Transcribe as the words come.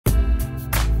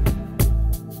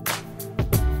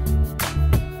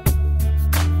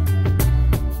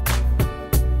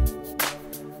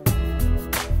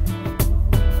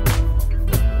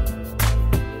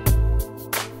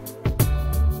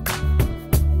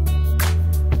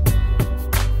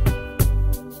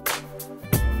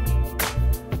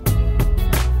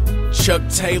Chuck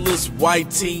Taylors, white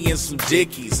tee, and some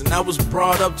Dickies. And I was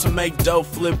brought up to make dough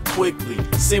flip quickly.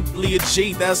 Simply a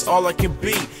G, that's all I can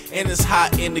be. And it's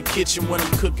hot in the kitchen when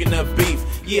I'm cooking up beef.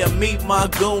 Yeah, meet my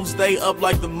goons, they up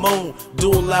like the moon.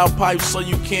 Do a loud pipe so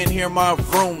you can't hear my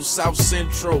vroom. South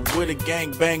Central with a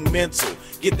gangbang mental.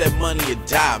 Get that money or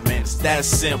die, man, it's that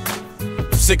simple.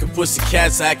 Sick of pussy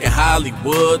cats acting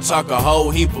Hollywood, talk a whole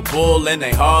heap of bull and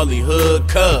they hardly hood.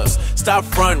 Cuz stop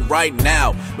frontin' right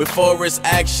now before it's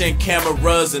action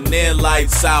cameras and then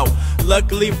lights out.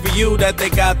 Luckily for you that they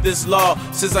got this law,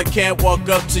 since I can't walk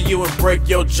up to you and break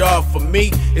your jaw. For me,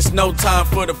 it's no time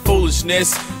for the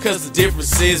foolishness, cause the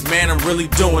difference is, man, I'm really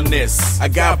doing this. I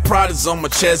got Pradas on my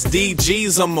chest,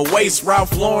 DGs on my waist,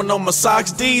 Ralph Lauren on my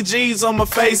socks, DGs on my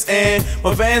face, and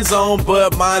my Vans on,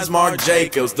 but mine's Marc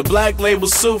Jacobs. The black label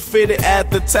suit fitted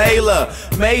at the tailor.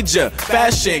 Major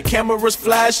fashion, cameras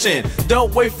flashing.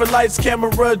 Don't wait for lights,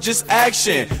 camera, just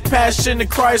action. Passion to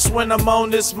Christ when I'm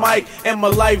on this mic, and my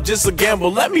life just a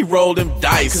gamble. Let me roll them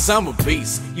dice, cause I'm a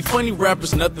beast. You funny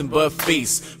rappers nothing but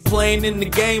feast. Playing in the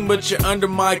game but you're under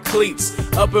my cleats.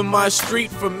 Up in my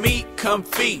street for me,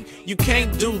 comfy. You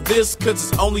can't do this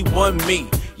cause it's only one me.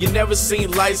 You never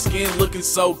seen light skin looking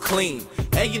so clean,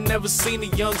 and you never seen a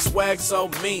young swag so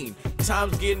mean.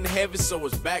 Time's getting heavy, so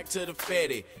it's back to the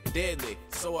fatty. Deadly,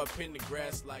 so I pin the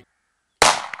grass like